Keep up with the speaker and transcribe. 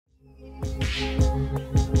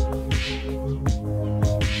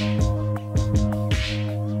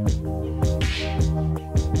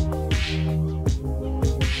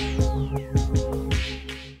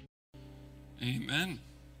Amen.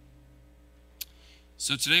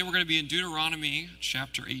 So today we're going to be in Deuteronomy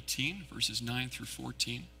chapter 18, verses 9 through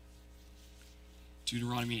 14.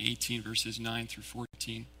 Deuteronomy 18, verses 9 through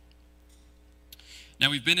 14. Now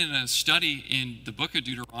we've been in a study in the book of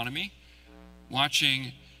Deuteronomy,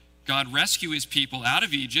 watching God rescue his people out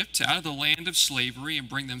of Egypt, out of the land of slavery, and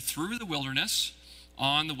bring them through the wilderness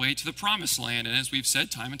on the way to the promised land. And as we've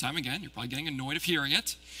said time and time again, you're probably getting annoyed of hearing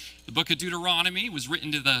it, the book of Deuteronomy was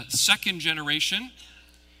written to the second generation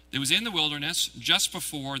that was in the wilderness just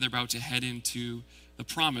before they're about to head into the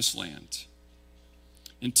promised land.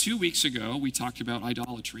 And 2 weeks ago, we talked about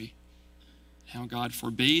idolatry, how God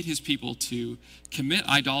forbade his people to commit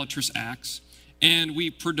idolatrous acts. And we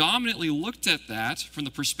predominantly looked at that from the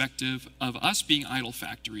perspective of us being idol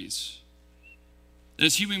factories. That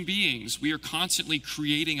as human beings, we are constantly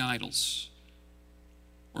creating idols.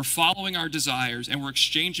 We're following our desires, and we're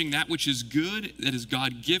exchanging that which is good, that is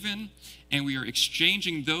God-given, and we are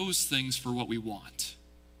exchanging those things for what we want.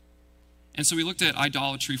 And so we looked at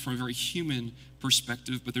idolatry from a very human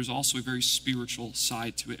perspective, but there's also a very spiritual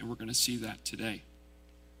side to it, and we're going to see that today.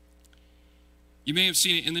 You may have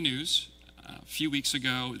seen it in the news. A few weeks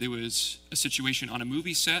ago, there was a situation on a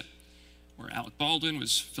movie set where Alec Baldwin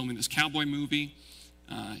was filming this cowboy movie.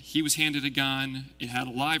 He was handed a gun. It had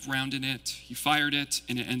a live round in it. He fired it,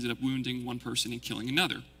 and it ended up wounding one person and killing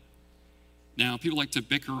another. Now, people like to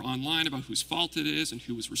bicker online about whose fault it is and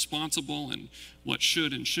who was responsible and what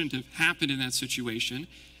should and shouldn't have happened in that situation.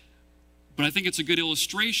 But I think it's a good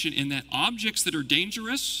illustration in that objects that are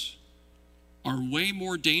dangerous are way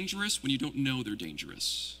more dangerous when you don't know they're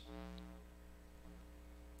dangerous.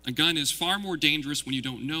 A gun is far more dangerous when you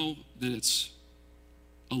don't know that it's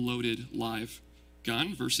a loaded live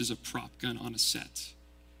gun versus a prop gun on a set.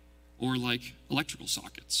 Or like electrical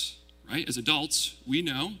sockets, right? As adults, we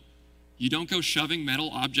know you don't go shoving metal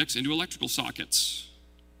objects into electrical sockets,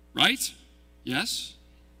 right? Yes?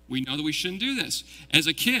 We know that we shouldn't do this. As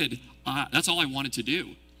a kid, that's all I wanted to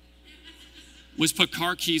do, was put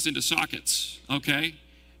car keys into sockets, okay?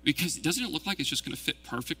 Because doesn't it look like it's just going to fit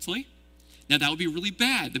perfectly? Now, that would be really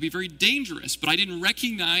bad. That'd be very dangerous, but I didn't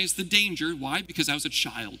recognize the danger. Why? Because I was a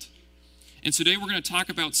child. And today we're going to talk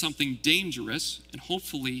about something dangerous, and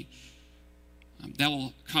hopefully that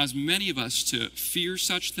will cause many of us to fear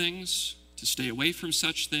such things, to stay away from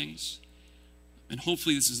such things. And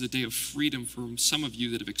hopefully this is a day of freedom for some of you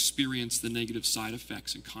that have experienced the negative side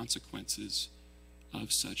effects and consequences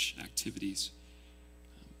of such activities.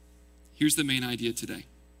 Here's the main idea today.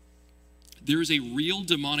 There is a real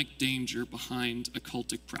demonic danger behind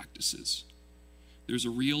occultic practices. There's a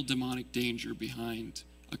real demonic danger behind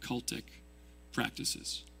occultic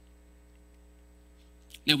practices.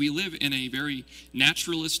 Now, we live in a very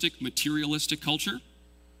naturalistic, materialistic culture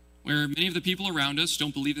where many of the people around us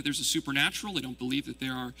don't believe that there's a supernatural. They don't believe that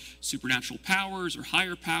there are supernatural powers or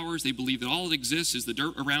higher powers. They believe that all that exists is the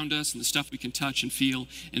dirt around us and the stuff we can touch and feel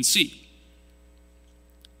and see.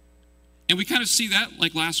 And we kind of see that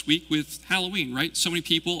like last week with Halloween, right? So many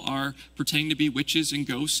people are pretending to be witches and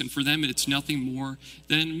ghosts, and for them it's nothing more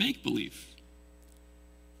than make-believe.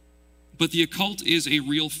 But the occult is a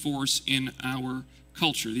real force in our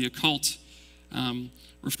culture. The occult,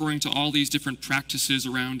 referring to all these different practices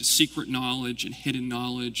around secret knowledge and hidden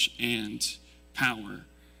knowledge and power.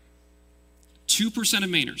 2% of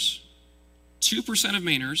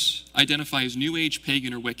Mainers identify as New Age,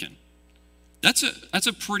 pagan, or Wiccan. That's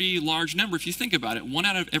a pretty large number if you think about it. 1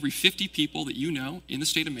 out of every 50 people that you know in the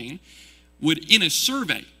state of Maine would, in a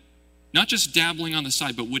survey, not just dabbling on the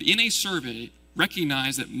side, but would in a survey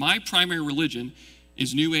recognize that my primary religion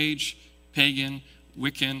is New Age, pagan,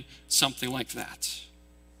 Wiccan, something like that.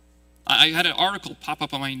 I had an article pop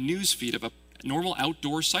up on my news feed of a normal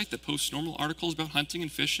outdoor site that posts normal articles about hunting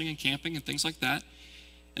and fishing and camping and things like that.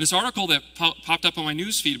 And this article that popped up on my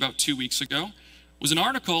news feed about 2 weeks ago was an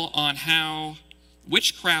article on how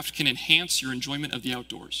witchcraft can enhance your enjoyment of the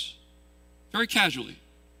outdoors. Very casually.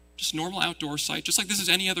 Just normal outdoor site, just like this is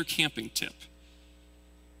any other camping tip.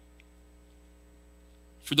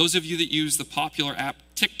 For those of you that use the popular app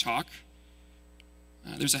TikTok,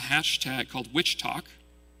 there's a hashtag called Witch Talk.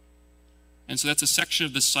 And so that's a section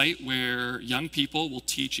of the site where young people will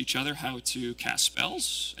teach each other how to cast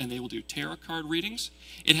spells, and they will do tarot card readings.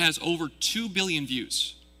 It has over 2 billion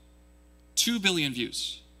views. 2 billion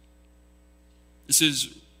views. This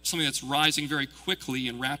is something that's rising very quickly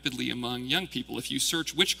and rapidly among young people. If you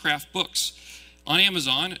search witchcraft books, on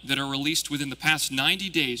Amazon that are released within the past 90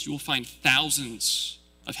 days, you will find thousands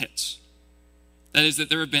of hits. That is, that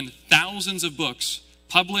there have been thousands of books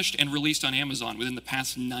published and released on Amazon within the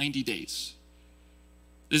past 90 days.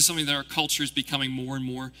 This is something that our culture is becoming more and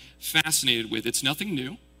more fascinated with. It's nothing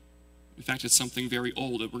new. In fact, it's something very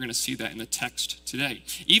old, and we're going to see that in the text today.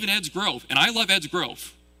 Even Ed's Grove, and I love Ed's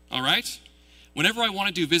Grove, all right? Whenever I want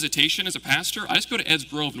to do visitation as a pastor, I just go to Ed's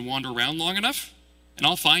Grove and wander around long enough, and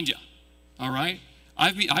I'll find you, all right?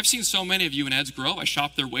 I've seen so many of you in Ed's Grove. I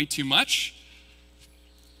shop there way too much.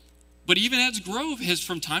 But even Ed's Grove has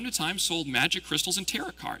from time to time sold magic crystals and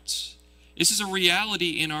tarot cards. This is a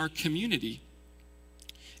reality in our community.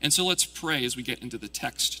 And so let's pray as we get into the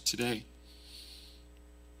text today.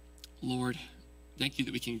 Lord, thank you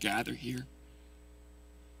that we can gather here.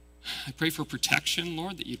 I pray for protection,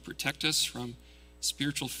 Lord, that you'd protect us from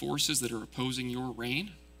spiritual forces that are opposing your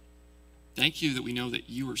reign. Thank you that we know that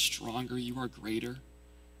you are stronger, you are greater.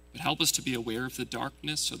 But help us to be aware of the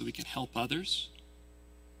darkness so that we can help others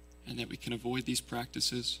and that we can avoid these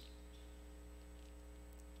practices.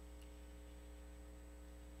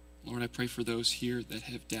 Lord, I pray for those here that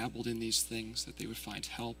have dabbled in these things, that they would find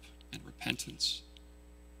help and repentance.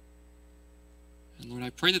 And Lord,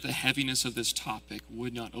 I pray that the heaviness of this topic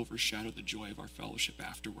would not overshadow the joy of our fellowship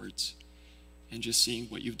afterwards, and just seeing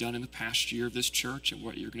what you've done in the past year of this church and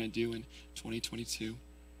what you're going to do in 2022.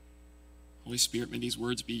 Holy Spirit, may these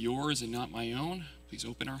words be yours and not my own. Please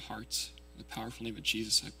open our hearts. In the powerful name of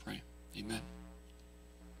Jesus, I pray. Amen.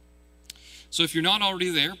 So if you're not already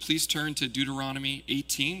there, please turn to Deuteronomy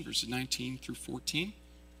 18, verses 19 through 14.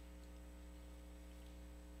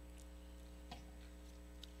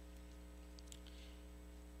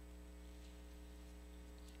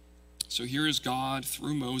 So here is God,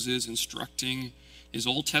 through Moses, instructing his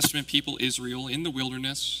Old Testament people, Israel, in the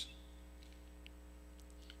wilderness.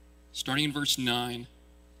 Starting in verse 9.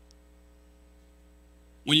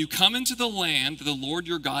 When you come into the land that the Lord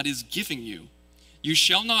your God is giving you, you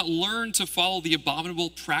shall not learn to follow the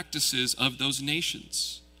abominable practices of those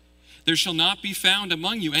nations. There shall not be found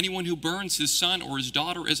among you anyone who burns his son or his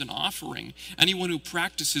daughter as an offering, anyone who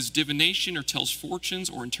practices divination or tells fortunes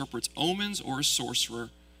or interprets omens, or a sorcerer,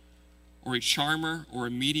 or a charmer, or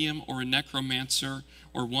a medium, or a necromancer,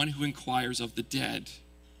 or one who inquires of the dead.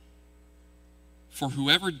 For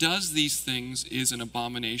whoever does these things is an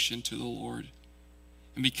abomination to the Lord.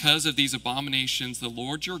 And because of these abominations, the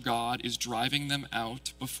Lord your God is driving them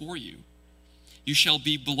out before you. You shall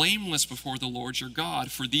be blameless before the Lord your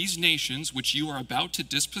God, for these nations which you are about to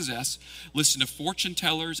dispossess listen to fortune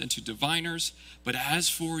tellers and to diviners, but as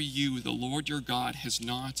for you, the Lord your God has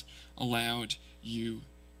not allowed you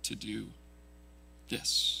to do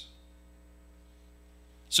this.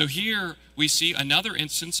 So here we see another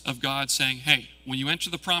instance of God saying, hey, when you enter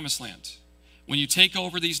the promised land, when you take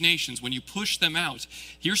over these nations, when you push them out,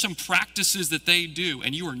 here's some practices that they do,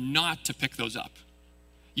 and you are not to pick those up.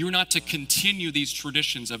 You are not to continue these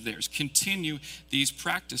traditions of theirs, continue these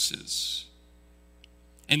practices.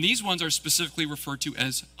 And these ones are specifically referred to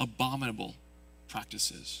as abominable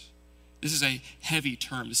practices. This is a heavy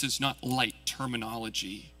term. This is not light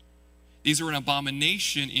terminology. These are an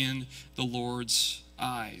abomination in the Lord's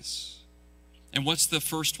eyes. And what's the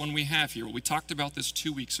first one we have here? Well, we talked about this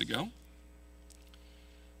 2 weeks ago.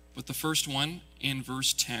 But the first one in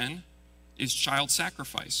verse 10 is child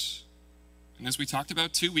sacrifice. And as we talked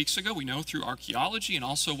about 2 weeks ago, we know through archaeology and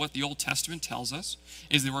also what the Old Testament tells us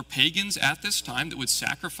is there were pagans at this time that would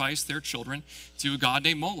sacrifice their children to a god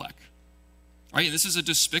named Molech. Right? And this is a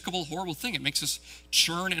despicable, horrible thing. It makes us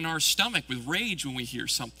churn in our stomach with rage when we hear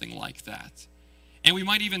something like that. And we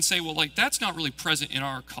might even say, well, like, that's not really present in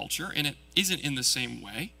our culture, and it isn't in the same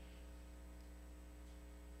way.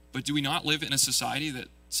 But do we not live in a society that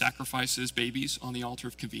sacrifices babies on the altar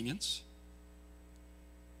of convenience?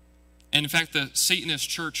 And in fact, the Satanist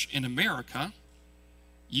church in America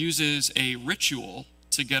uses a ritual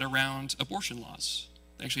to get around abortion laws.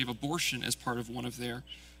 They actually have abortion as part of one of their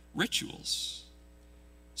rituals.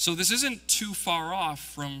 So this isn't too far off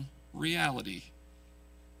from reality.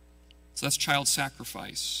 So that's child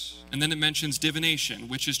sacrifice. And then it mentions divination,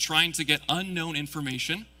 which is trying to get unknown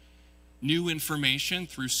information, new information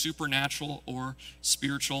through supernatural or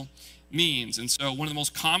spiritual means. And so one of the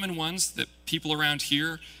most common ones that people around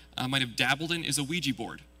here might have dabbled in is a Ouija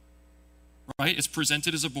board, right? It's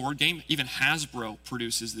presented as a board game. Even Hasbro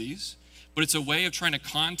produces these. But it's a way of trying to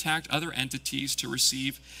contact other entities to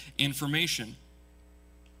receive information.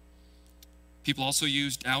 People also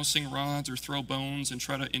use dowsing rods or throw bones and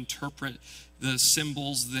try to interpret the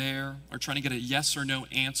symbols there, or trying to get a yes or no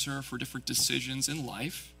answer for different decisions in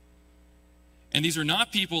life. And these are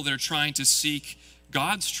not people that are trying to seek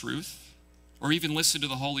God's truth or even listen to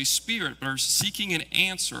the Holy Spirit, but are seeking an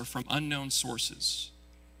answer from unknown sources.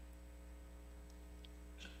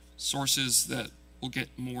 Sources that we'll get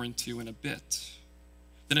more into in a bit.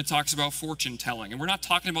 Then it talks about fortune telling. And we're not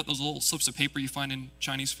talking about those little slips of paper you find in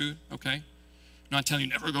Chinese food, okay? I'm not telling you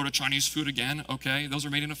never go to Chinese food again, okay? Those are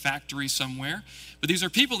made in a factory somewhere. But these are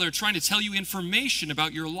people that are trying to tell you information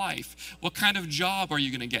about your life. What kind of job are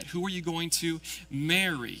you going to get? Who are you going to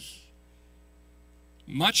marry?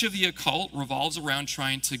 Much of the occult revolves around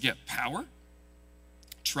trying to get power,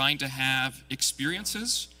 trying to have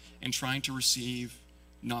experiences, and trying to receive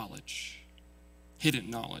knowledge. Hidden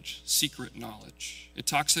knowledge, secret knowledge. It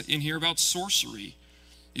talks in here about sorcery.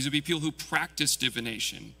 These would be people who practice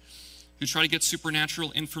divination, who try to get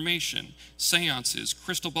supernatural information, seances,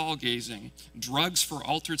 crystal ball gazing, drugs for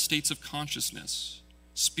altered states of consciousness,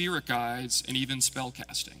 spirit guides, and even spell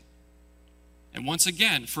casting. And once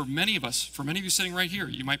again, for many of us, for many of you sitting right here,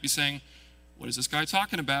 you might be saying, what is this guy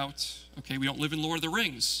talking about? Okay, we don't live in Lord of the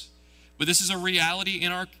Rings. But this is a reality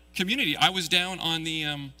in our community. I was down on the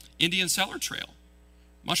Indian Cellar Trail,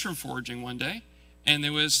 mushroom foraging one day, and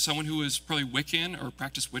there was someone who was probably Wiccan or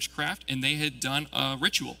practiced witchcraft, and they had done a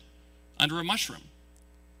ritual under a mushroom.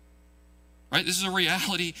 Right? This is a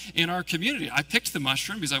reality in our community. I picked the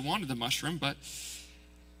mushroom because I wanted the mushroom, but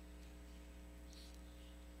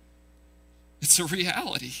it's a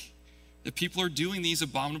reality that people are doing these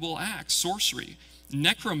abominable acts. Sorcery,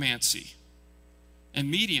 necromancy,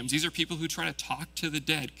 and mediums. These are people who try to talk to the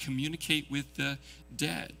dead, communicate with the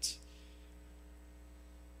dead.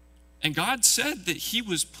 And God said that he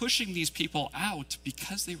was pushing these people out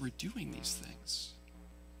because they were doing these things.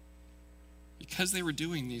 Because they were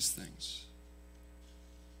doing these things.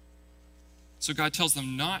 So God tells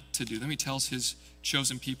them not to do them. He tells his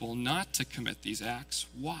chosen people not to commit these acts.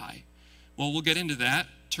 Why? Well, we'll get into that.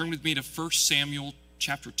 Turn with me to 1 Samuel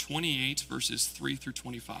chapter 28, verses 3 through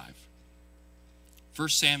 25. 1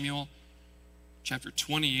 Samuel chapter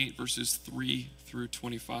 28, verses 3 through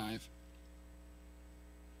 25.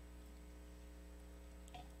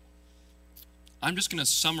 I'm just going to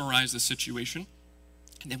summarize the situation,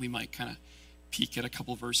 and then we might kind of peek at a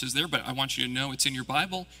couple verses there, but I want you to know it's in your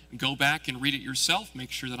Bible. Go back and read it yourself. Make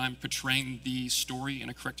sure that I'm portraying the story in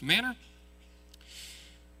a correct manner.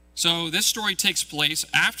 So this story takes place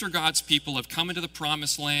after God's people have come into the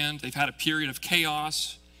promised land. They've had a period of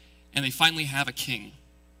chaos, and they finally have a king.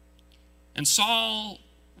 And Saul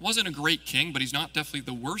wasn't a great king, but he's not definitely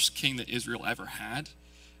the worst king that Israel ever had,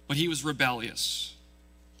 but he was rebellious.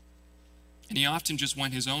 And he often just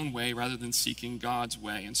went his own way rather than seeking God's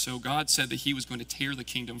way. And so God said that he was going to tear the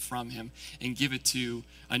kingdom from him and give it to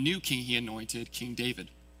a new king he anointed, King David.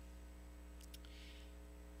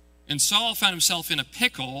 And Saul found himself in a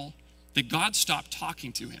pickle that God stopped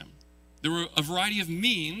talking to him. There were a variety of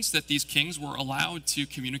means that these kings were allowed to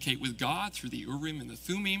communicate with God through the Urim and the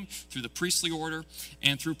Thummim, through the priestly order,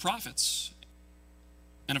 and through prophets.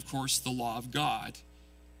 And of course, the law of God.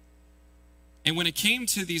 And when it came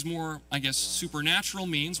to these more, supernatural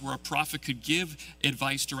means where a prophet could give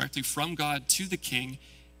advice directly from God to the king,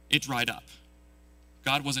 it dried up.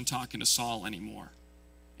 God wasn't talking to Saul anymore.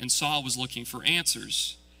 And Saul was looking for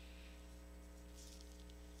answers.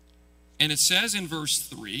 And it says in verse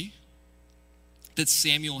 3 that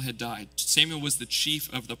Samuel had died. Samuel was the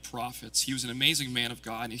chief of the prophets. He was an amazing man of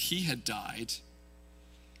God, and he had died.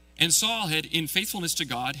 And Saul had, in faithfulness to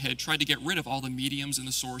God, had tried to get rid of all the mediums and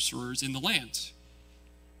the sorcerers in the land.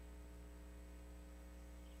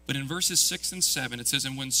 But in verses 6 and 7, it says,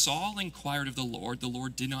 "And when Saul inquired of the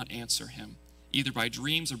Lord did not answer him, either by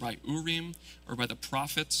dreams or by Urim or by the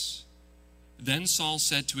prophets. Then Saul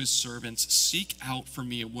said to his servants, 'Seek out for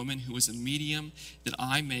me a woman who is a medium, that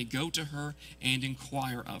I may go to her and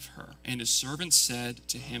inquire of her.' And his servants said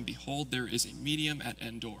to him, 'Behold, there is a medium at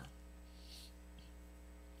Endor.'"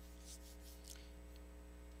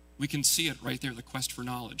 We can see it right there, the quest for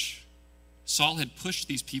knowledge. Saul had pushed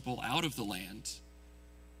these people out of the land,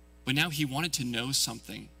 but now he wanted to know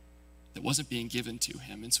something that wasn't being given to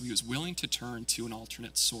him, and so he was willing to turn to an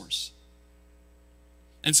alternate source.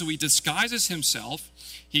 And so he disguises himself.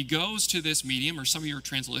 He goes to this medium, or some of your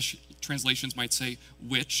translations might say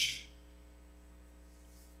witch.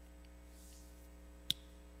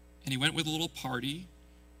 And he went with a little party,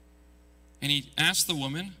 and he asked the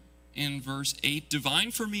woman, in verse 8,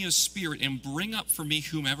 "Divine for me a spirit, and bring up for me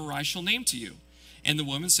whomever I shall name to you." And the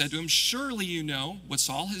woman said to him, "Surely you know what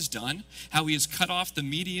Saul has done, how he has cut off the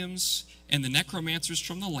mediums and the necromancers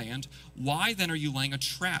from the land. Why then are you laying a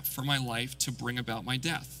trap for my life to bring about my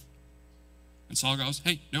death?" And Saul goes,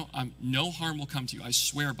 hey, no, no harm will come to you. I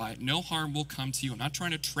swear by it. No harm will come to you. I'm not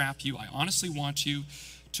trying to trap you. I honestly want you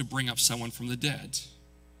to bring up someone from the dead.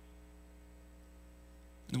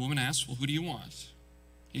 And the woman asks, well, who do you want?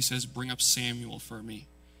 He says, bring up Samuel for me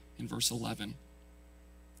in verse 11.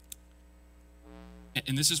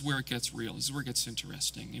 And this is where it gets real. This is where it gets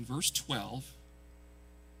interesting. In verse 12,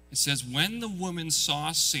 it says, when the woman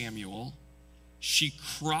saw Samuel, she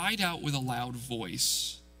cried out with a loud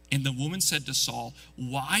voice. And the woman said to Saul,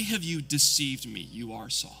 why have you deceived me? You are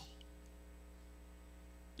Saul.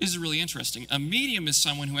 This is really interesting. A medium is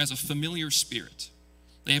someone who has a familiar spirit.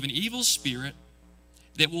 They have an evil spirit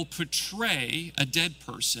that will portray a dead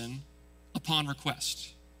person upon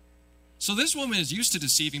request. So this woman is used to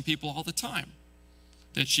deceiving people all the time.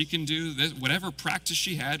 That she can do this, whatever practice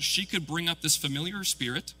she had, she could bring up this familiar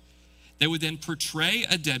spirit that would then portray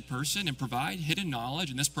a dead person and provide hidden knowledge,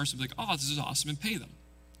 and this person would be like, oh, this is awesome, and pay them.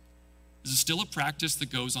 This is still a practice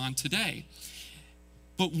that goes on today.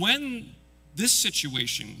 But when this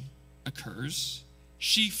situation occurs,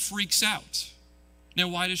 she freaks out. Now,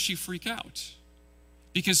 why does she freak out?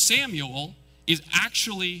 Because Samuel is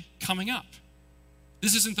actually coming up.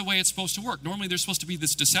 This isn't the way it's supposed to work. Normally, there's supposed to be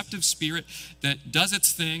this deceptive spirit that does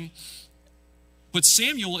its thing, but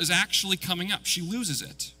Samuel is actually coming up. She loses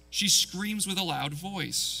it. She screams with a loud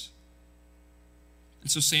voice.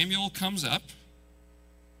 And so Samuel comes up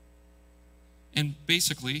and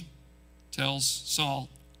basically tells Saul,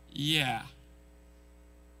 yeah,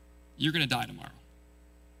 you're going to die tomorrow.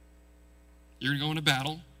 You're going to go into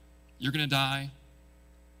battle, you're going to die,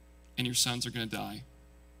 and your sons are going to die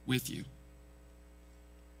with you.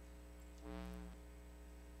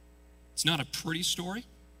 It's not a pretty story.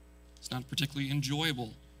 It's not a particularly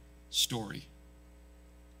enjoyable story.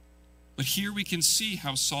 But here we can see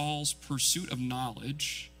how Saul's pursuit of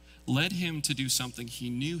knowledge led him to do something he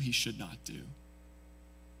knew he should not do.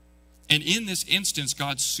 And in this instance,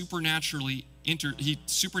 God supernaturally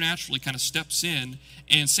kind of steps in,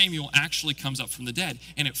 and Samuel actually comes up from the dead.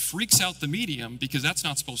 And it freaks out the medium because that's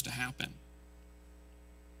not supposed to happen.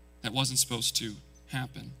 That wasn't supposed to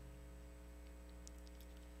happen.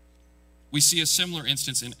 We see a similar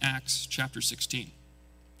instance in Acts chapter 16.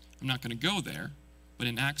 I'm not going to go there, but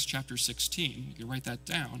in Acts chapter 16, you can write that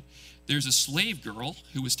down, there's a slave girl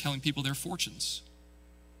who was telling people their fortunes,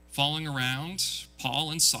 following around Paul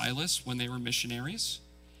and Silas when they were missionaries.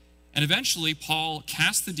 And eventually, Paul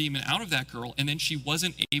cast the demon out of that girl, and then she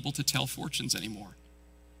wasn't able to tell fortunes anymore.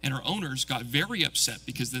 And her owners got very upset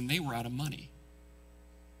because then they were out of money.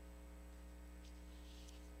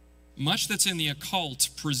 Much that's in the occult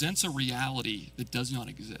presents a reality that does not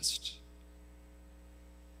exist.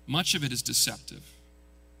 Much of it is deceptive.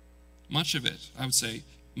 Much of it, I would say,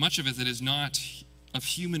 much of it that is not of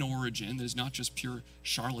human origin, that is not just pure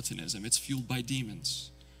charlatanism. It's fueled by demons.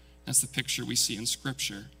 That's the picture we see in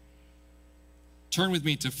Scripture. Turn with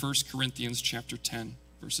me to 1 Corinthians chapter 10,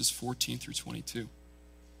 verses 14 through 22.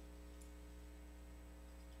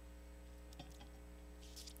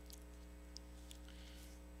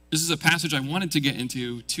 This is a passage I wanted to get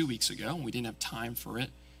into 2 weeks ago, and we didn't have time for it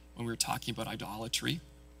when we were talking about idolatry.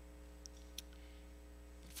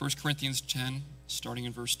 1 Corinthians 10, starting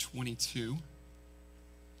in verse 22.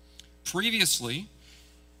 Previously,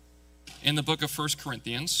 in the book of 1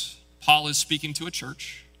 Corinthians, Paul is speaking to a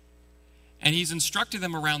church, and he's instructed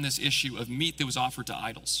them around this issue of meat that was offered to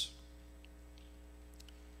idols.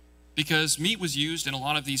 Because meat was used in a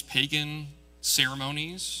lot of these pagan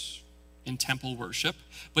ceremonies, in temple worship,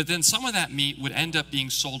 but then some of that meat would end up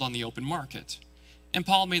being sold on the open market. And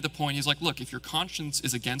Paul made the point, he's like, look, if your conscience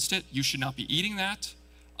is against it, you should not be eating that.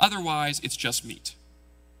 Otherwise, it's just meat.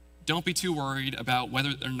 Don't be too worried about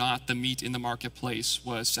whether or not the meat in the marketplace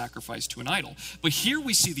was sacrificed to an idol. But here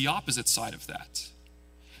we see the opposite side of that.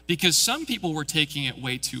 Because some people were taking it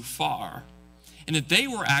way too far, and that they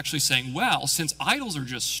were actually saying, well, since idols are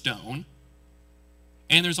just stone,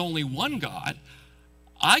 and there's only one God,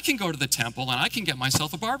 I can go to the temple and I can get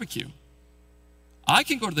myself a barbecue. I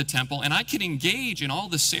can go to the temple and I can engage in all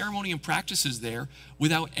the ceremony and practices there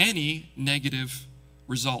without any negative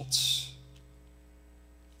results.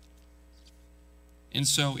 And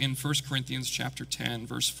so in 1 Corinthians chapter 10,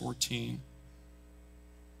 verse 14,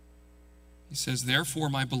 he says, therefore,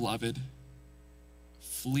 my beloved,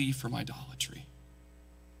 flee from idolatry.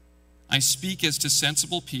 I speak as to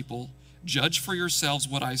sensible people. Judge for yourselves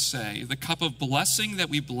what I say. The cup of blessing that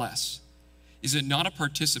we bless, is it not a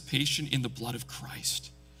participation in the blood of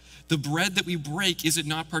Christ? The bread that we break, is it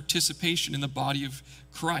not participation in the body of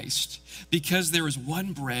Christ? Because there is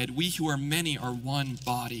one bread, we who are many are one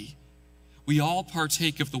body. We all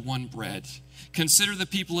partake of the one bread. Consider the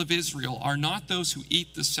people of Israel. Are not those who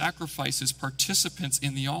eat the sacrifices participants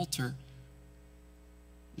in the altar?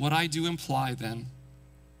 What I do imply then,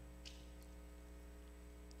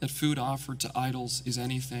 that food offered to idols is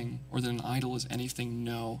anything, or that an idol is anything?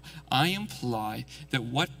 No. I imply that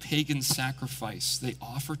what pagan sacrifice they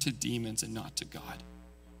offer to demons and not to God.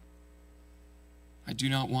 I do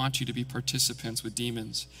not want you to be participants with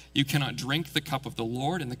demons. You cannot drink the cup of the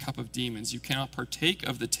Lord and the cup of demons. You cannot partake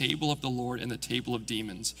of the table of the Lord and the table of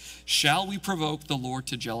demons. Shall we provoke the Lord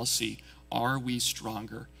to jealousy? Are we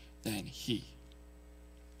stronger than he?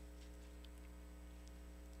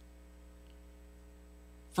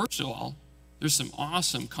 First of all, there's some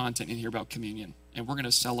awesome content in here about communion, and we're going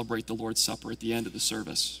to celebrate the Lord's Supper at the end of the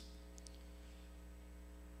service.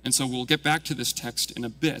 And so we'll get back to this text in a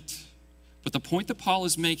bit. But the point that Paul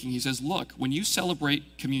is making, he says, look, when you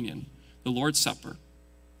celebrate communion, the Lord's Supper,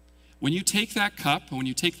 when you take that cup and when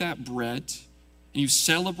you take that bread and you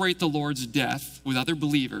celebrate the Lord's death with other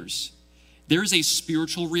believers, there's a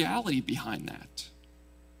spiritual reality behind that.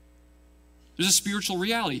 There's a spiritual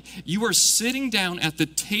reality. You are sitting down at the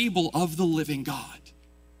table of the living God.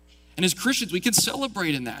 And as Christians, we can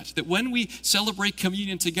celebrate in that when we celebrate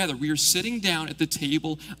communion together, we are sitting down at the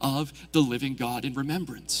table of the living God in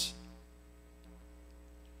remembrance.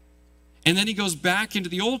 And then he goes back into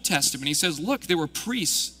the Old Testament. He says, look, there were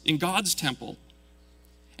priests in God's temple.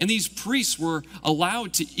 And these priests were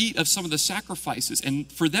allowed to eat of some of the sacrifices.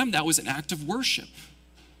 And for them, that was an act of worship,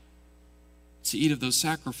 to eat of those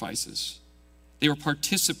sacrifices. They were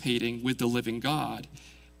participating with the living God.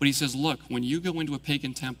 But he says, look, when you go into a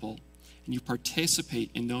pagan temple and you participate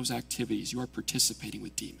in those activities, you are participating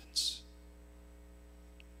with demons.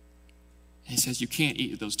 And he says, you can't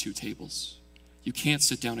eat at those two tables. You can't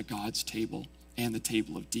sit down at God's table and the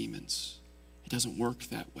table of demons. It doesn't work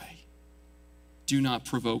that way. Do not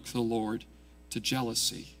provoke the Lord to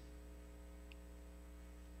jealousy.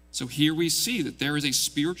 So here we see that there is a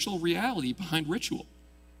spiritual reality behind ritual.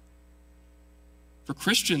 For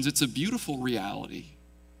Christians, it's a beautiful reality.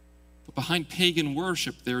 But behind pagan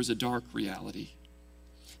worship, there is a dark reality.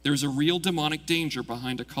 There is a real demonic danger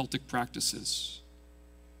behind occultic practices.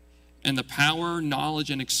 And the power, knowledge,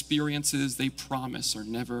 and experiences they promise are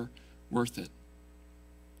never worth it.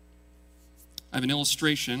 I have an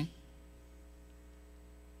illustration.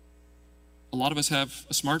 A lot of us have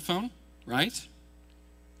a smartphone, right?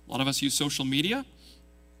 A lot of us use social media.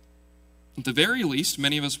 At the very least,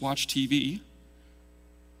 many of us watch TV.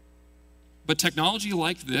 But technology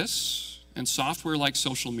like this and software like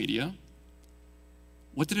social media,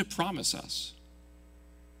 what did it promise us?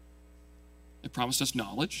 It promised us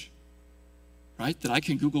knowledge, right? That I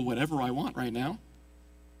can Google whatever I want right now,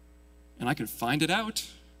 and I can find it out.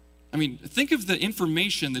 I mean, think of the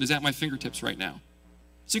information that is at my fingertips right now.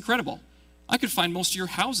 It's incredible. I could find most of your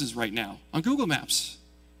houses right now on Google Maps.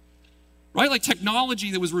 Right? Like technology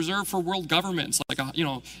that was reserved for world governments like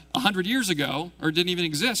 100 years ago, or didn't even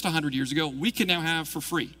exist 100 years ago, we can now have for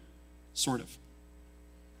free, sort of.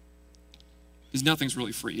 Because nothing's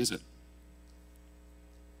really free, is it?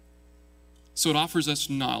 So it offers us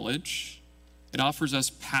knowledge. It offers us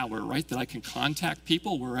power, right? That I can contact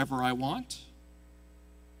people wherever I want.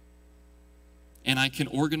 And I can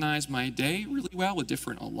organize my day really well with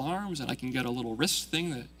different alarms, and I can get a little wrist thing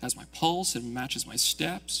that has my pulse and matches my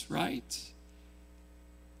steps, right?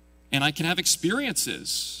 And I can have experiences.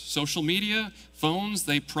 Social media, phones,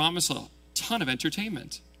 they promise a ton of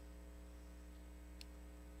entertainment.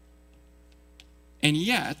 And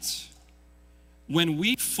yet, when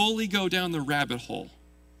we fully go down the rabbit hole,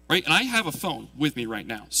 right? And I have a phone with me right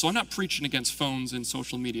now, so I'm not preaching against phones and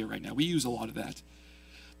social media right now. We use a lot of that.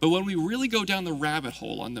 But when we really go down the rabbit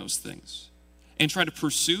hole on those things and try to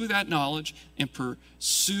pursue that knowledge and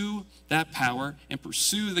pursue that power and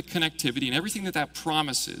pursue the connectivity and everything that that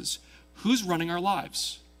promises, who's running our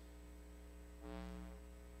lives?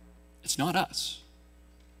 It's not us.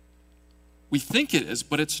 We think it is,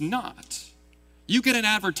 but it's not. You get an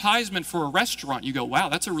advertisement for a restaurant, you go, wow,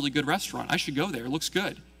 that's a really good restaurant. I should go there, it looks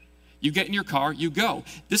good. You get in your car, you go.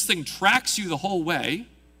 This thing tracks you the whole way.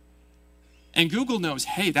 And Google knows,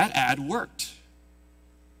 hey, that ad worked.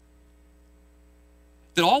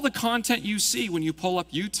 That all the content you see when you pull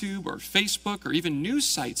up YouTube or Facebook or even news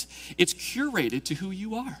sites, it's curated to who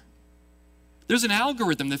you are. There's an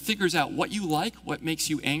algorithm that figures out what you like, what makes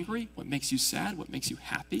you angry, what makes you sad, what makes you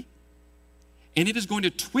happy. And it is going to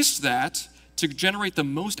twist that to generate the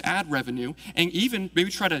most ad revenue and even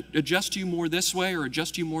maybe try to adjust you more this way or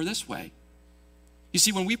adjust you more this way. You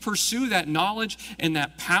see, when we pursue that knowledge and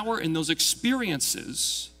that power and those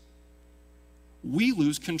experiences, we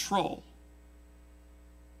lose control.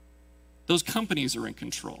 Those companies are in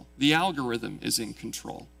control. The algorithm is in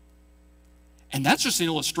control. And that's just an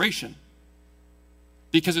illustration,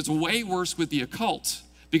 because it's way worse with the occult.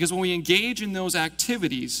 Because when we engage in those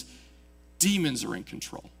activities, demons are in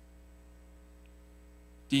control.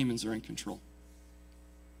 Demons are in control.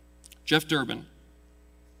 Jeff Durbin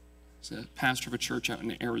is a pastor of a church out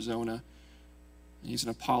in Arizona. He's an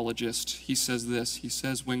apologist. He says this. He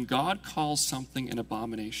says, when God calls something an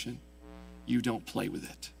abomination, you don't play with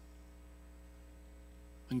it.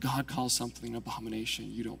 When God calls something an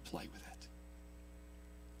abomination, you don't play with it.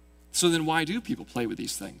 So then why do people play with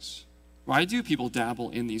these things? Why do people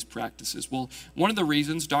dabble in these practices? Well, one of the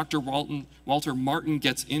reasons Dr. Walter Martin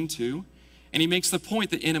gets into, and he makes the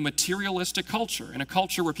point that in a materialistic culture, in a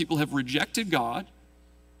culture where people have rejected God,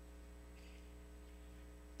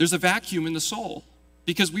 there's a vacuum in the soul.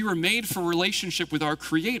 Because we were made for relationship with our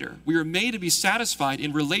Creator. We were made to be satisfied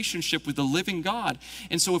in relationship with the living God.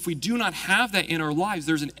 And so if we do not have that in our lives,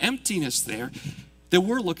 there's an emptiness there that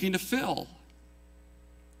we're looking to fill.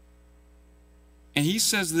 And he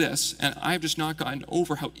says this, and I've just not gotten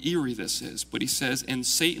over how eerie this is, but he says, and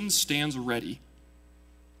Satan stands ready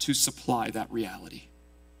to supply that reality.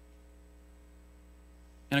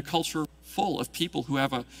 In a culture full of people who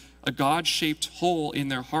have a God-shaped hole in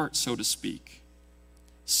their heart, so to speak,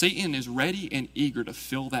 Satan is ready and eager to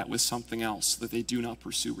fill that with something else so that they do not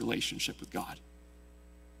pursue relationship with God.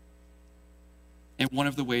 And one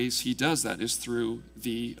of the ways he does that is through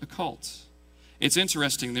the occult. It's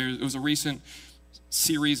interesting, there was a recent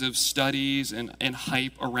series of studies and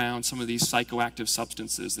hype around some of these psychoactive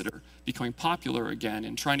substances that are becoming popular again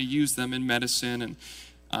and trying to use them in medicine.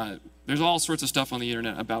 And there's all sorts of stuff on the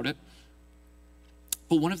internet about it.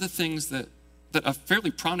 But one of the things that a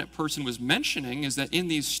fairly prominent person was mentioning is that in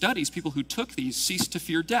these studies, people who took these ceased to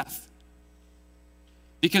fear death.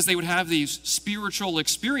 Because they would have these spiritual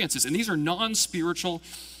experiences. And these are non-spiritual,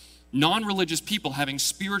 non-religious people having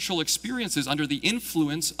spiritual experiences under the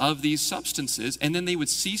influence of these substances, and then they would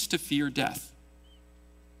cease to fear death.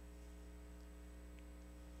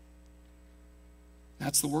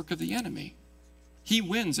 That's the work of the enemy. He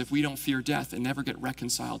wins if we don't fear death and never get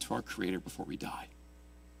reconciled to our Creator before we die.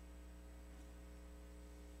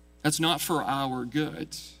 That's not for our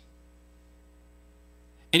good.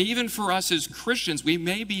 And even for us as Christians, we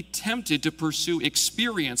may be tempted to pursue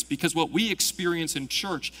experience because what we experience in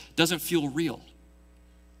church doesn't feel real.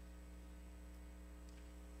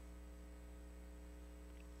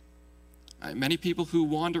 Many people who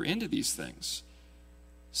wander into these things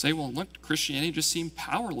say, well, look, Christianity just seemed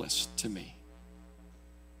powerless to me.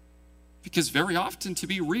 Because very often, to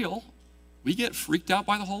be real, we get freaked out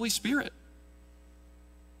by the Holy Spirit.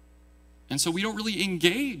 And so we don't really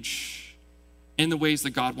engage in the ways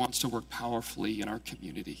that God wants to work powerfully in our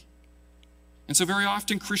community. And so very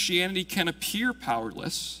often Christianity can appear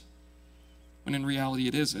powerless when in reality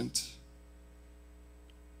it isn't.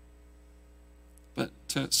 But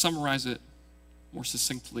to summarize it more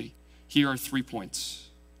succinctly, here are 3 points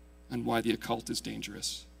on why the occult is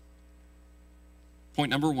dangerous.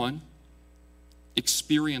 Point number 1,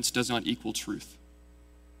 experience does not equal truth.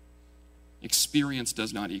 Experience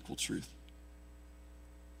does not equal truth.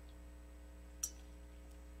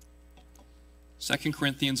 2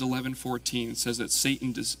 Corinthians 11:14 says that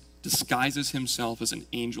Satan disguises himself as an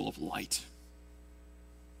angel of light.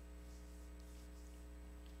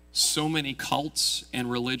 So many cults and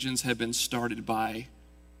religions have been started by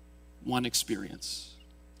one experience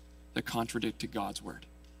that contradicted God's word.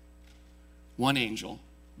 One angel,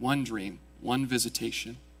 one dream, one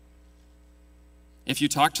visitation. If you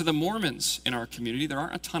talk to the Mormons in our community, there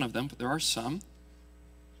aren't a ton of them, but there are some.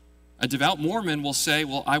 A devout Mormon will say,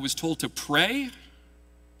 well, I was told to pray.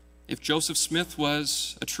 If Joseph Smith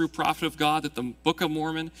was a true prophet of God, that the Book of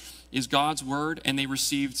Mormon is God's word, and they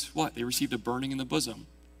received what? They received a burning in the bosom.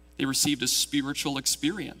 They received a spiritual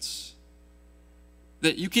experience.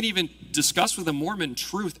 That you can even discuss with a Mormon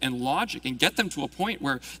truth and logic and get them to a point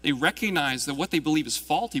where they recognize that what they believe is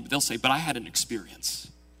faulty, but they'll say, but I had an experience.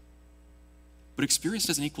 But experience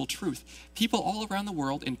doesn't equal truth. People all around the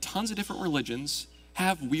world in tons of different religions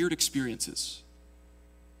have weird experiences.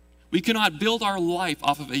 We cannot build our life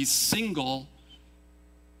off of a single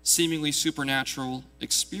seemingly supernatural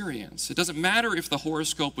experience. It doesn't matter if the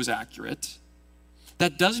horoscope was accurate.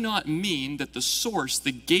 That does not mean that the source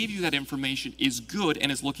that gave you that information is good and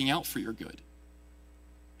is looking out for your good.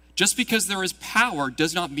 Just because there is power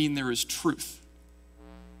does not mean there is truth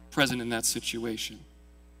present in that situation.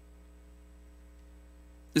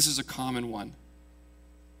 This is a common one.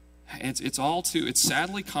 It's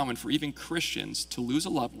sadly common for even Christians to lose a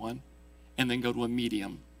loved one and then go to a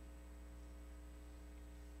medium.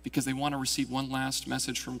 because they want to receive one last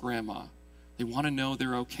message from grandma. They want to know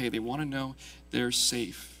they're okay. They want to know they're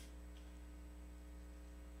safe.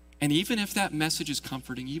 And even if that message is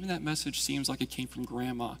comforting, even that message seems like it came from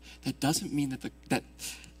grandma, that doesn't mean that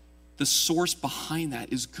the source behind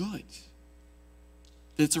that is good.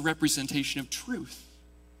 That it's a representation of truth.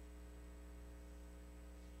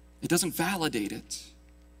 It doesn't validate it.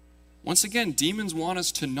 Once again, demons want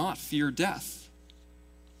us to not fear death.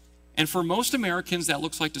 And for most Americans, that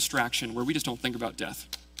looks like distraction, where we just don't think about death.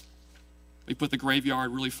 We put the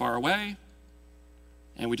graveyard really far away,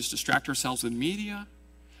 and we just distract ourselves with media.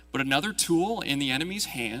 But another tool in the enemy's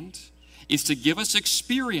hand is to give us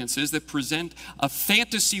experiences that present a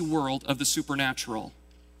fantasy world of the supernatural,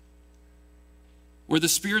 where the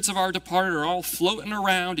spirits of our departed are all floating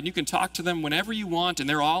around, and you can talk to them whenever you want, and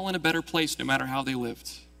they're all in a better place no matter how they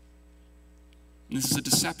lived. And this is a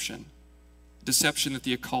deception that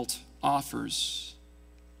the occult offers.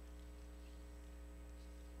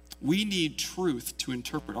 We need truth to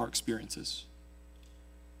interpret our experiences.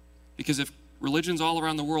 Because if religions all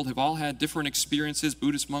around the world have all had different experiences,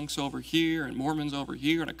 Buddhist monks over here, and Mormons over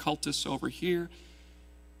here, and occultists over here,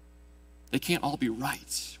 they can't all be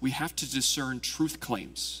right. We have to discern truth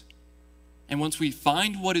claims. And once we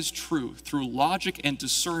find what is true through logic and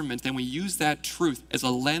discernment, then we use that truth as a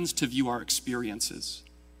lens to view our experiences.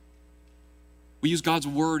 We use God's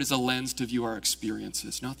word as a lens to view our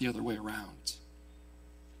experiences, not the other way around.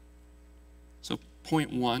 So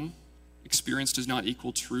point 1, experience does not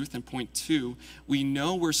equal truth. And point 2, we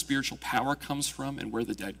know where spiritual power comes from and where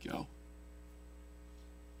the dead go.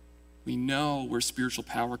 We know where spiritual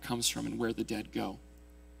power comes from and where the dead go.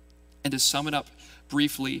 And to sum it up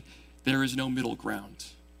briefly, there is no middle ground.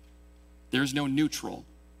 There's no neutral.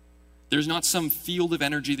 There's not some field of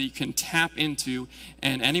energy that you can tap into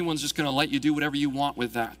and anyone's just going to let you do whatever you want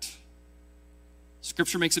with that.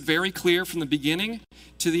 Scripture makes it very clear from the beginning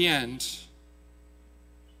to the end.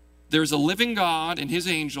 There's a living God and his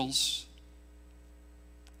angels,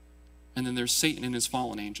 and then there's Satan and his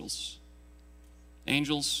fallen angels.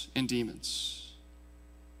 Angels and demons.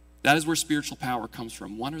 That is where spiritual power comes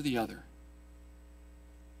from, one or the other.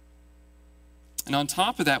 And on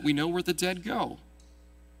top of that, we know where the dead go.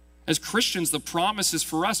 As Christians, the promise is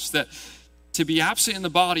for us that to be absent in the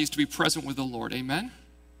body is to be present with the Lord. Amen?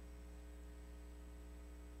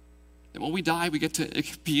 That when we die, we get to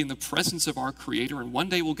be in the presence of our Creator, and one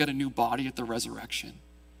day we'll get a new body at the resurrection.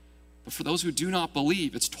 But for those who do not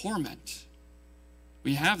believe, it's torment.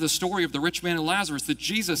 We have the story of the rich man and Lazarus that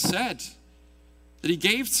Jesus said that he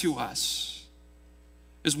gave to us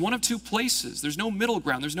is one of two places. There's no middle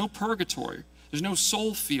ground. There's no purgatory. There's no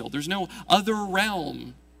soul field. There's no other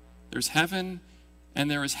realm. There's heaven and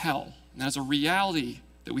there is hell. And that is a reality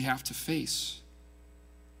that we have to face.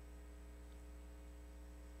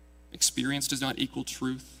 Experience does not equal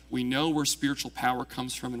truth. We know where spiritual power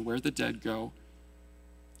comes from and where the dead go.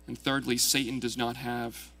 And thirdly, Satan does not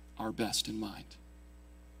have our best in mind.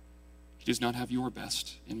 He does not have your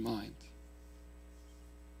best in mind.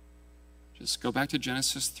 Just go back to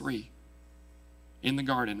Genesis 3. In the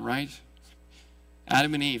garden, right?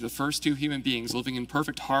 Adam and Eve, the first two human beings living in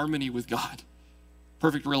perfect harmony with God,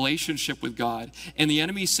 perfect relationship with God. And the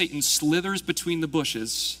enemy, Satan, slithers between the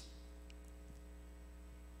bushes.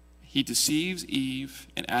 He deceives Eve,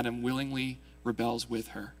 and Adam willingly rebels with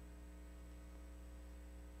her.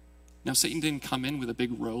 Now, Satan didn't come in with a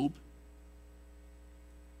big robe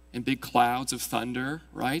and big clouds of thunder,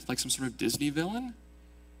 right? Like some sort of Disney villain.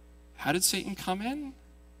 How did Satan come in?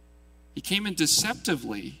 He came in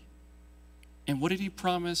deceptively. And what did he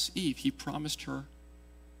promise Eve? He promised her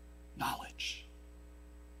knowledge.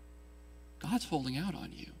 God's holding out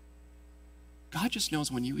on you. God just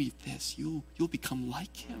knows when you eat this, you'll become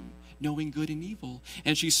like him, knowing good and evil.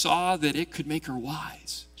 And she saw that it could make her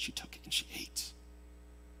wise. She took it and she ate.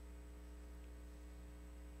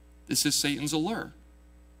 This is Satan's allure.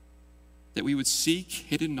 That we would seek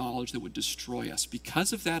hidden knowledge that would destroy us.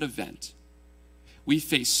 Because of that event, we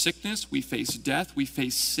face sickness, we face death, we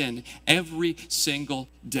face sin every single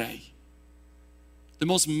day. The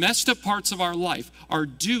most messed up parts of our life are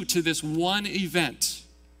due to this one event.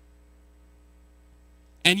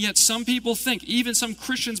 And yet some people think, even some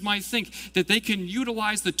Christians might think, that they can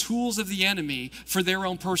utilize the tools of the enemy for their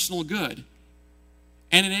own personal good.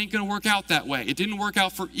 And it ain't going to work out that way. It didn't work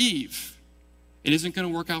out for Eve. It isn't going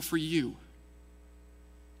to work out for you.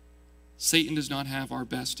 Satan does not have our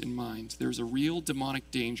best in mind. There's a real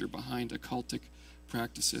demonic danger behind occultic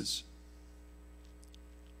practices.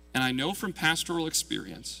 And I know from pastoral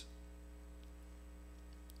experience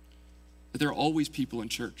that there are always people in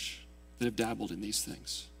church that have dabbled in these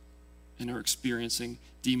things and are experiencing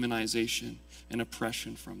demonization and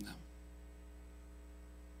oppression from them.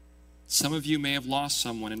 Some of you may have lost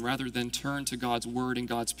someone, and rather than turn to God's word and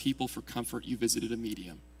God's people for comfort, you visited a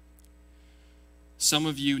medium. Some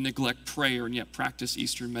of you neglect prayer and yet practice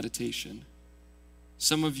Eastern meditation.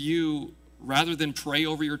 Some of you, rather than pray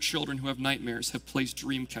over your children who have nightmares, have placed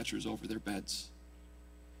dream catchers over their beds.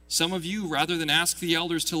 Some of you, rather than ask the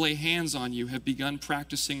elders to lay hands on you, have begun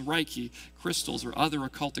practicing Reiki, crystals, or other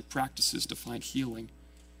occultic practices to find healing.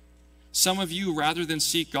 Some of you, rather than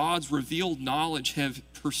seek God's revealed knowledge, have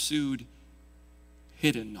pursued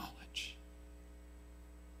hidden knowledge.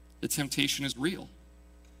 The temptation is real.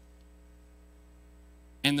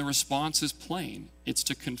 And the response is plain. It's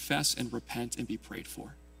to confess and repent and be prayed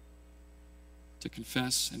for. To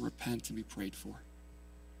confess and repent and be prayed for.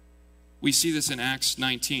 We see this in Acts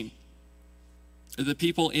 19. The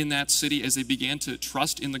people in that city, as they began to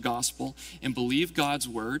trust in the gospel and believe God's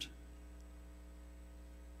word,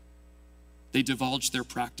 they divulged their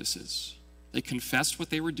practices. They confessed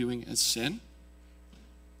what they were doing as sin,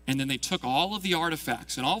 and then they took all of the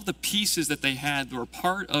artifacts and all of the pieces that they had that were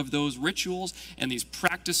part of those rituals and these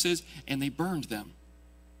practices, and they burned them.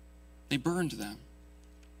 They burned them.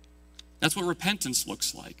 That's what repentance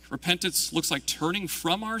looks like. Repentance looks like turning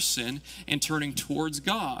from our sin and turning towards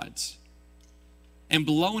God and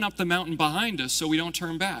blowing up the mountain behind us so we don't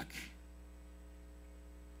turn back.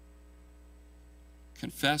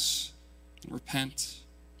 Confess and repent,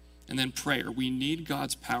 and then prayer. We need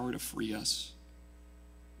God's power to free us.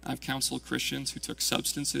 I've counseled Christians who took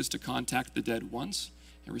substances to contact the dead ones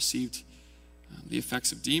and received the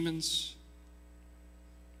effects of demons,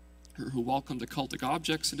 who welcomed occultic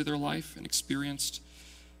objects into their life and experienced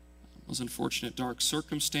those unfortunate dark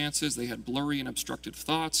circumstances. They had blurry and obstructed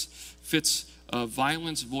thoughts, fits of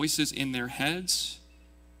violence, voices in their heads,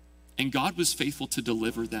 and God was faithful to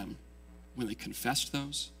deliver them when they confessed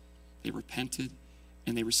those. They repented,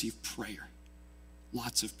 and they received prayer.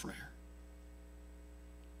 Lots of prayer.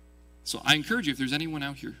 So I encourage you, if there's anyone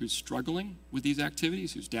out here who's struggling with these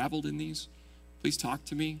activities, who's dabbled in these, please talk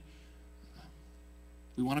to me.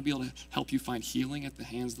 We want to be able to help you find healing at the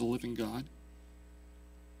hands of the living God.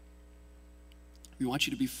 We want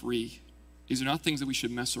you to be free. These are not things that we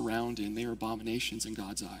should mess around in. They are abominations in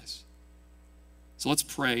God's eyes. So let's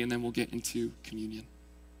pray, and then we'll get into communion.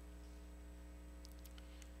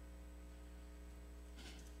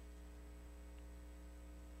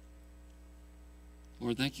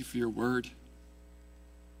 Lord, thank you for your word.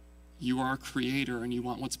 You are our creator, and you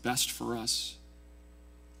want what's best for us.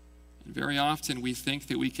 And very often we think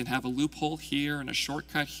that we can have a loophole here and a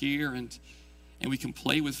shortcut here, and we can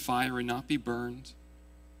play with fire and not be burned.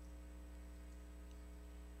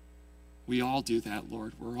 We all do that,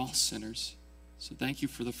 Lord. We're all sinners. So thank you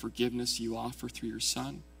for the forgiveness you offer through your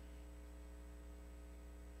Son.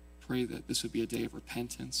 Pray that this would be a day of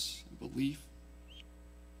repentance and belief,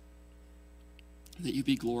 that you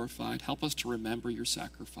be glorified. Help us to remember your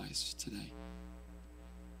sacrifice today. In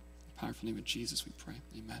the powerful name of Jesus we pray.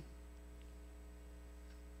 Amen.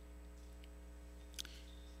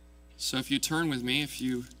 So if you turn with me, if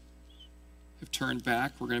you have turned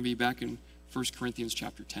back, we're going to be back in 1 Corinthians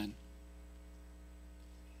chapter 10.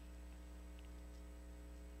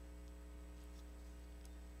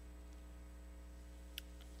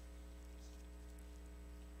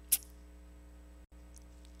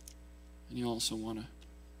 And you also want to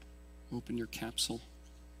open your capsule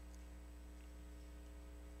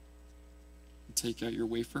and take out your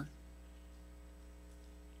wafer.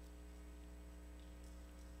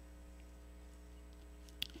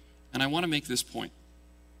 And I want to make this point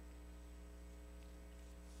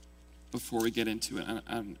before we get into it.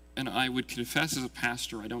 And I would confess as a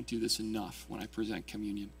pastor, I don't do this enough when I present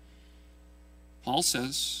communion. Paul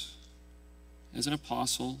says, as an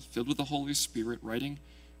apostle, filled with the Holy Spirit, writing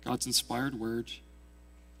God's inspired word,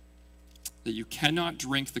 that you cannot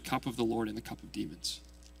drink the cup of the Lord and the cup of demons.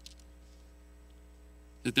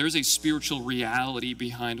 That there's a spiritual reality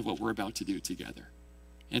behind what we're about to do together.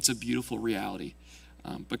 And it's a beautiful reality.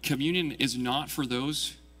 But communion is not for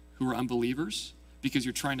those who are unbelievers, because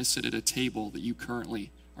you're trying to sit at a table that you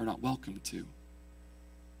currently are not welcome to.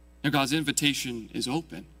 Now, God's invitation is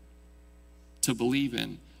open to believe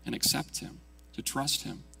in and accept him, to trust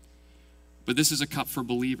him. But this is a cup for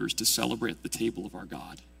believers to celebrate the table of our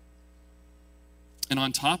God. And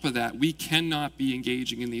on top of that, we cannot be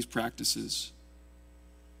engaging in these practices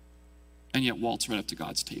and yet waltz right up to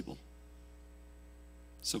God's table.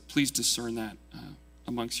 So please discern that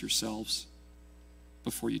amongst yourselves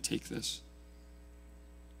before you take this.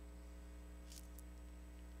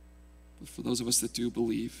 But for those of us that do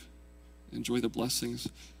believe, enjoy the blessings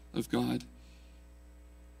of God.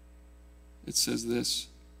 It says this: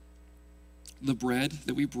 the bread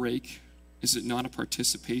that we break, is it not a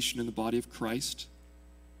participation in the body of Christ?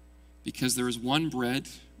 Because there is one bread,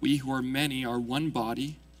 we who are many are one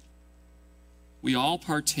body. We all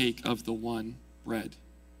partake of the one bread.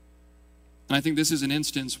 And I think this is an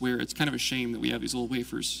instance where it's kind of a shame that we have these little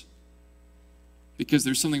wafers, because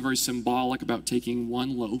there's something very symbolic about taking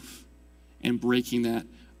one loaf and breaking that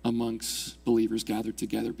amongst believers gathered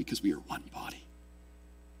together, because we are one body.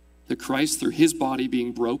 That Christ, through his body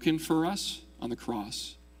being broken for us on the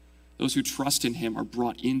cross, those who trust in him are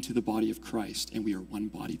brought into the body of Christ, and we are one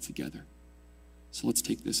body together. So let's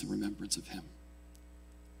take this in remembrance of him.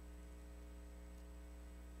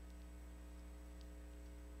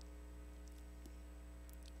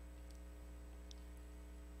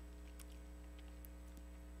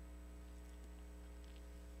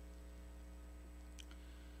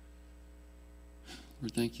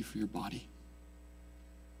 Lord, thank you for your body.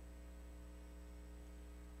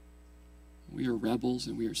 We are rebels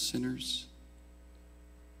and we are sinners.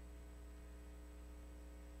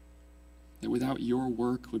 That without your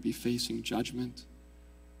work would be facing judgment.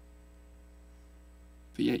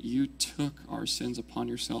 But yet you took our sins upon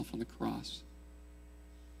yourself on the cross.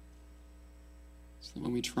 So that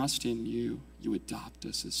when we trust in you, you adopt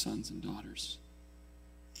us as sons and daughters.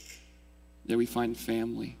 That we find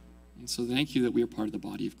family. And so thank you that we are part of the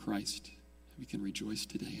body of Christ. We can rejoice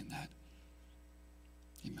today in that.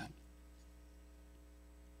 Amen.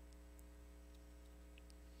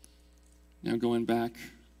 Now going back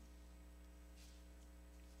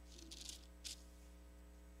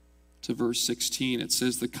to verse 16, it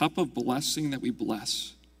says, the cup of blessing that we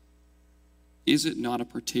bless, is it not a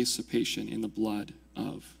participation in the blood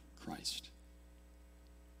of Christ?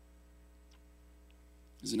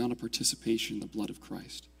 Is it not a participation in the blood of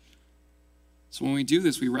Christ? So when we do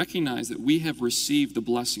this, we recognize that we have received the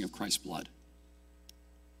blessing of Christ's blood.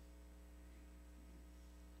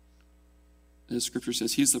 As Scripture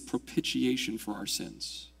says, he is the propitiation for our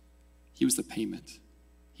sins. He was the payment.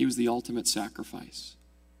 He was the ultimate sacrifice.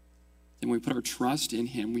 And when we put our trust in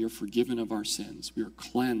him, we are forgiven of our sins. We are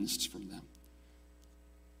cleansed from them.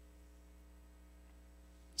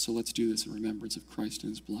 So let's do this in remembrance of Christ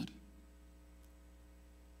and his blood.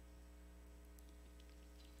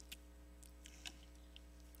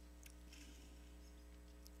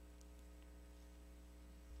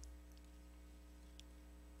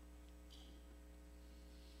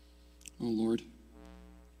 Oh Lord,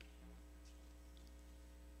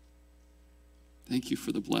 thank you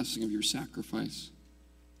for the blessing of your sacrifice.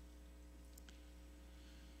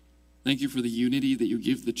 Thank you for the unity that you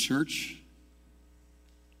give the church.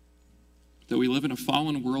 That we live in a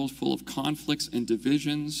fallen world full of conflicts and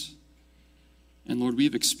divisions. And Lord,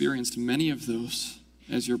 we've experienced many of those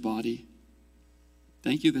as your body.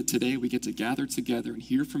 Thank you that today we get to gather together and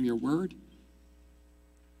hear from your word.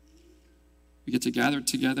 We get to gather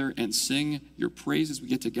together and sing your praises. We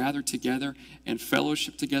get to gather together and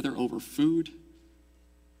fellowship together over food.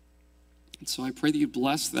 And so I pray that you'd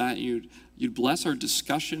bless that. You'd bless our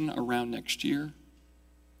discussion around next year.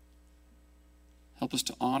 Help us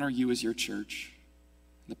to honor you as your church.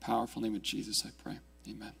 In the powerful name of Jesus, I pray.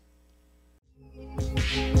 Amen.